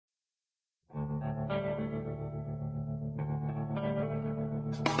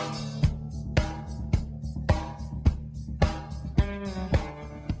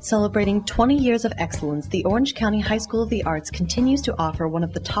Celebrating 20 years of excellence, the Orange County High School of the Arts continues to offer one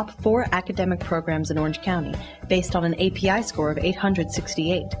of the top 4 academic programs in Orange County, based on an API score of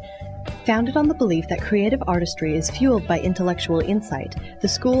 868. Founded on the belief that creative artistry is fueled by intellectual insight, the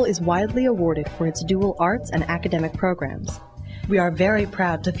school is widely awarded for its dual arts and academic programs. We are very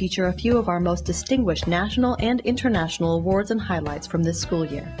proud to feature a few of our most distinguished national and international awards and highlights from this school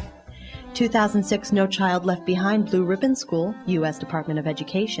year. 2006 No Child Left Behind Blue Ribbon School, U.S. Department of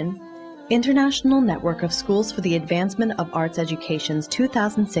Education. International Network of Schools for the Advancement of Arts Education's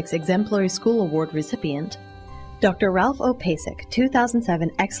 2006 Exemplary School Award recipient. Dr. Ralph O. Pasek,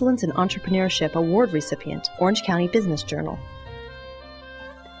 2007 Excellence in Entrepreneurship Award recipient, Orange County Business Journal.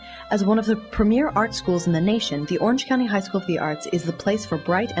 As one of the premier art schools in the nation, the Orange County High School of the Arts is the place for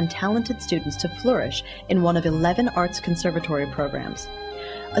bright and talented students to flourish in one of 11 arts conservatory programs.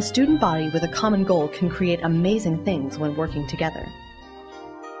 A student body with a common goal can create amazing things when working together.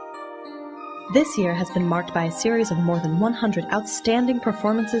 This year has been marked by a series of more than 100 outstanding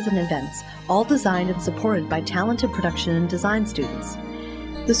performances and events, all designed and supported by talented production and design students.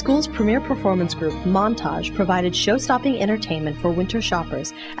 The school's premier performance group, Montage, provided show-stopping entertainment for winter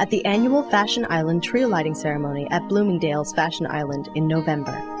shoppers at the annual Fashion Island tree lighting ceremony at Bloomingdale's Fashion Island in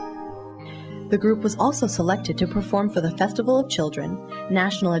November. The group was also selected to perform for the Festival of Children,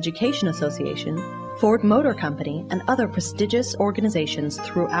 National Education Association, Ford Motor Company, and other prestigious organizations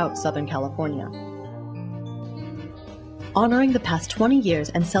throughout Southern California. Honoring the past 20 years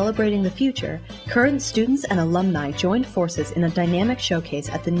and celebrating the future, current students and alumni joined forces in a dynamic showcase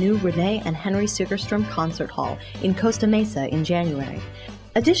at the new Renee and Henry Segerstrom Concert Hall in Costa Mesa in January.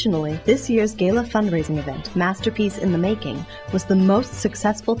 Additionally, this year's gala fundraising event, Masterpiece in the Making, was the most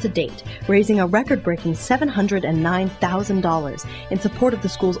successful to date, raising a record-breaking $709,000 in support of the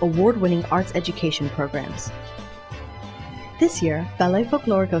school's award-winning arts education programs. This year, Ballet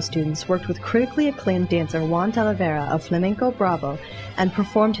Folklorico students worked with critically acclaimed dancer Juan Talavera of Flamenco Bravo and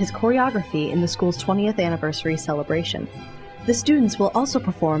performed his choreography in the school's 20th anniversary celebration. The students will also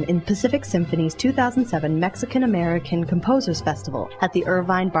perform in Pacific Symphony's 2007 Mexican-American Composers Festival at the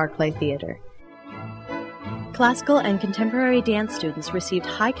Irvine Barclay Theater. Classical and contemporary dance students received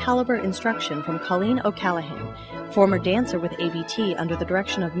high-caliber instruction from Colleen O'Callaghan, former dancer with ABT under the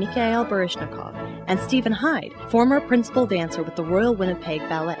direction of Mikhail Baryshnikov, and Stephen Hyde, former principal dancer with the Royal Winnipeg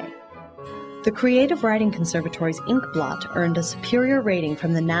Ballet. The Creative Writing Conservatory's Inkblot earned a superior rating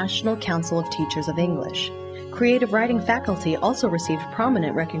from the National Council of Teachers of English. Creative writing faculty also received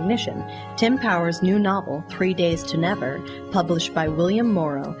prominent recognition. Tim Power's new novel, 3 Days to Never, published by William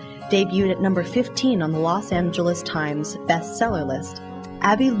Morrow, debuted at number 15 on the Los Angeles Times bestseller list.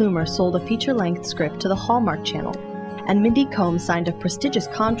 Abby Loomer sold a feature-length script to the Hallmark Channel, and Mindy Combs signed a prestigious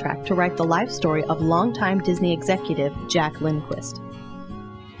contract to write the life story of longtime Disney executive Jack Lindquist.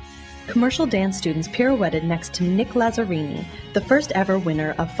 Commercial dance students pirouetted next to Nick Lazzarini, the first ever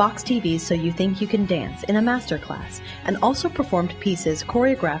winner of Fox TV's So You Think You Can Dance, in a masterclass, and also performed pieces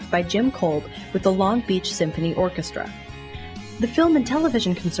choreographed by Jim Kolb with the Long Beach Symphony Orchestra. The Film and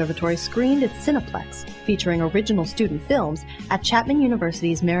Television Conservatory screened its Cineplex, featuring original student films, at Chapman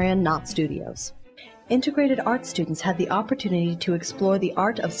University's Marion Knott Studios. Integrated art students had the opportunity to explore the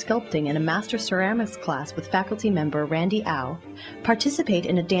art of sculpting in a master ceramics class with faculty member Randy Au, participate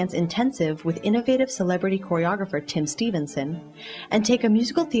in a dance intensive with innovative celebrity choreographer Tim Stevenson, and take a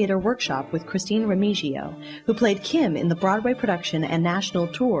musical theater workshop with Christine Remigio, who played Kim in the Broadway production and national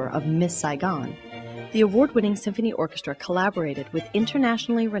tour of Miss Saigon. The award-winning symphony orchestra collaborated with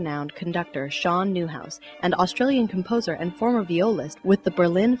internationally renowned conductor Sean Newhouse and Australian composer and former violist with the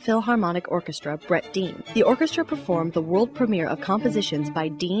Berlin Philharmonic Orchestra Brett Dean. The orchestra performed the world premiere of compositions by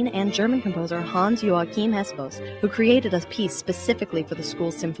Dean and German composer Hans Joachim Hespos, who created a piece specifically for the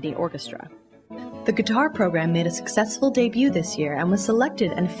school's symphony orchestra. The guitar program made a successful debut this year and was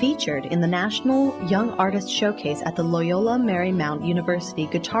selected and featured in the National Young Artist Showcase at the Loyola Marymount University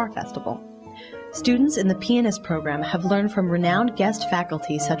Guitar Festival. Students in the pianist program have learned from renowned guest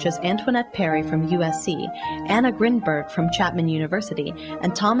faculty such as Antoinette Perry from USC, Anna Grinberg from Chapman University,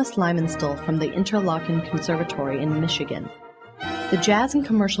 and Thomas Lymanstill from the Interlochen Conservatory in Michigan. The Jazz and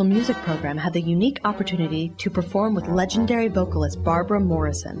Commercial Music program had the unique opportunity to perform with legendary vocalist Barbara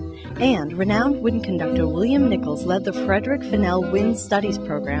Morrison, and renowned wind conductor William Nichols led the Frederick Fennell Wind Studies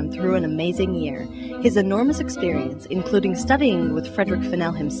program through an amazing year. His enormous experience, including studying with Frederick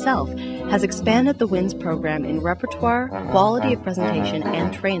Fennell himself, has expanded the Winds program in repertoire, quality of presentation,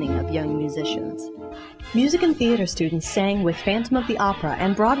 and training of young musicians. Music and theater students sang with Phantom of the Opera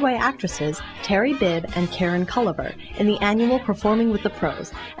and Broadway actresses Terry Bibb and Karen Culliver in the annual Performing with the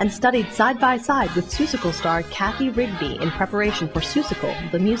Pros, and studied side by side with Seussical star Kathy Rigby in preparation for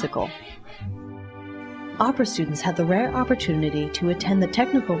Seussical, the musical. Opera students had the rare opportunity to attend the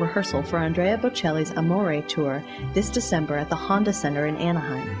technical rehearsal for Andrea Bocelli's Amore tour this December at the Honda Center in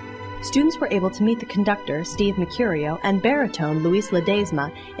Anaheim. Students were able to meet the conductor, Steve Mercurio, and baritone Luis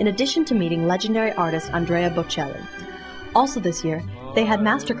Ledesma, in addition to meeting legendary artist Andrea Bocelli. Also this year, they had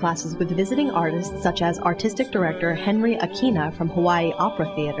masterclasses with visiting artists such as artistic director Henry Aquina from Hawaii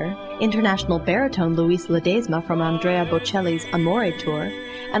Opera Theater, international baritone Luis Ledesma from Andrea Bocelli's Amore tour,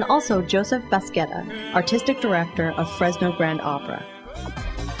 and also Joseph Basqueta, artistic director of Fresno Grand Opera.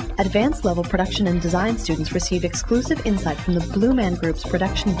 Advanced level production and design students receive exclusive insight from the Blue Man Group's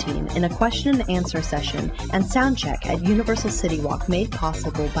production team in a question and answer session and sound check at Universal City Walk, made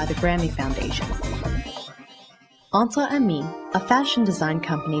possible by the Grammy Foundation. Entre Amis, a fashion design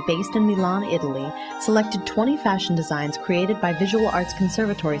company based in Milan, Italy, selected 20 fashion designs created by Visual Arts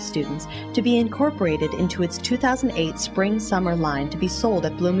Conservatory students to be incorporated into its 2008 Spring-Summer line to be sold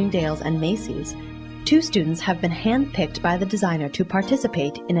at Bloomingdale's and Macy's. 2 students have been hand-picked by the designer to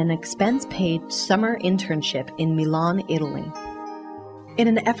participate in an expense-paid summer internship in Milan, Italy. In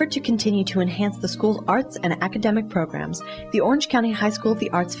an effort to continue to enhance the school's arts and academic programs, the Orange County High School of the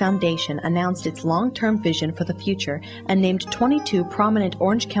Arts Foundation announced its long-term vision for the future and named 22 prominent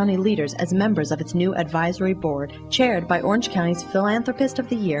Orange County leaders as members of its new advisory board, chaired by Orange County's Philanthropist of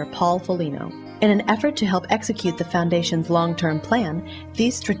the Year, Paul Foligno. In an effort to help execute the Foundation's long-term plan,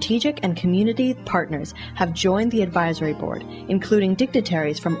 these strategic and community partners have joined the advisory board, including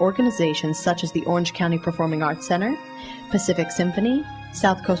dignitaries from organizations such as the Orange County Performing Arts Center, Pacific Symphony,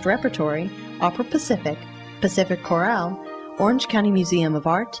 South Coast Repertory, Opera Pacific, Pacific Chorale, Orange County Museum of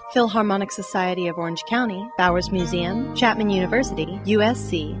Art, Philharmonic Society of Orange County, Bowers Museum, Chapman University,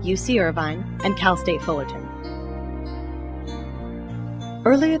 USC, UC Irvine, and Cal State Fullerton.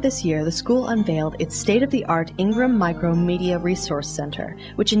 Earlier this year, the school unveiled its state-of-the-art Ingram Micro Media Resource Center,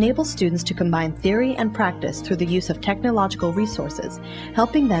 which enables students to combine theory and practice through the use of technological resources,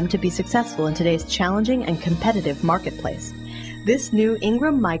 helping them to be successful in today's challenging and competitive marketplace. This new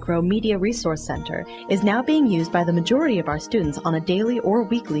Ingram Micro Media Resource Center is now being used by the majority of our students on a daily or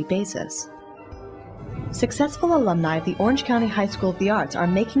weekly basis. Successful alumni of the Orange County High School of the Arts are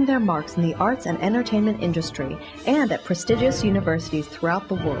making their marks in the arts and entertainment industry and at prestigious universities throughout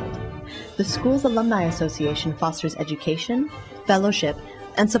the world. The school's Alumni Association fosters education, fellowship,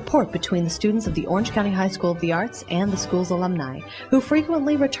 and support between the students of the Orange County High School of the Arts and the school's alumni, who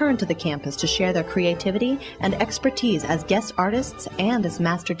frequently return to the campus to share their creativity and expertise as guest artists and as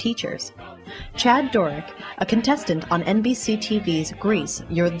master teachers. Chad Dorick, a contestant on NBC TV's Grease,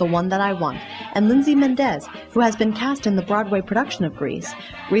 You're the One That I Want, and Lindsay Mendez, who has been cast in the Broadway production of Grease,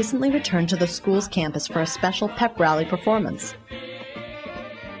 recently returned to the school's campus for a special pep rally performance.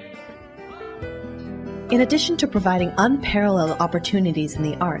 In addition to providing unparalleled opportunities in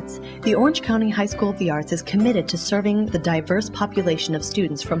the arts, the Orange County High School of the Arts is committed to serving the diverse population of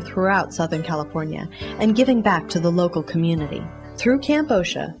students from throughout Southern California and giving back to the local community. Through Camp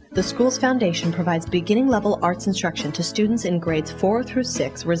OCHSA, the school's foundation provides beginning-level arts instruction to students in grades 4 through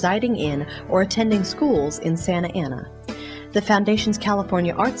 6 residing in or attending schools in Santa Ana. The Foundation's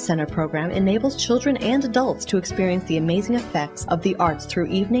California Arts Center program enables children and adults to experience the amazing effects of the arts through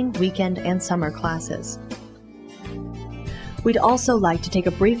evening, weekend, and summer classes. We'd also like to take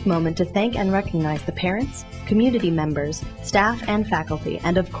a brief moment to thank and recognize the parents, community members, staff and faculty,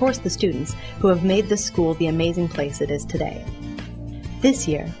 and of course the students who have made this school the amazing place it is today. This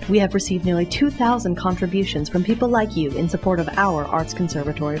year, we have received nearly 2,000 contributions from people like you in support of our Arts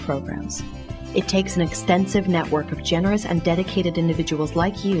Conservatory programs. It takes an extensive network of generous and dedicated individuals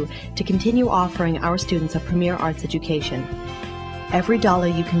like you to continue offering our students a premier arts education. Every dollar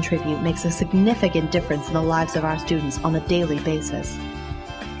you contribute makes a significant difference in the lives of our students on a daily basis.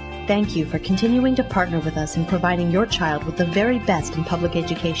 Thank you for continuing to partner with us in providing your child with the very best in public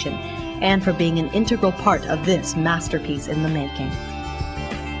education and for being an integral part of this masterpiece in the making.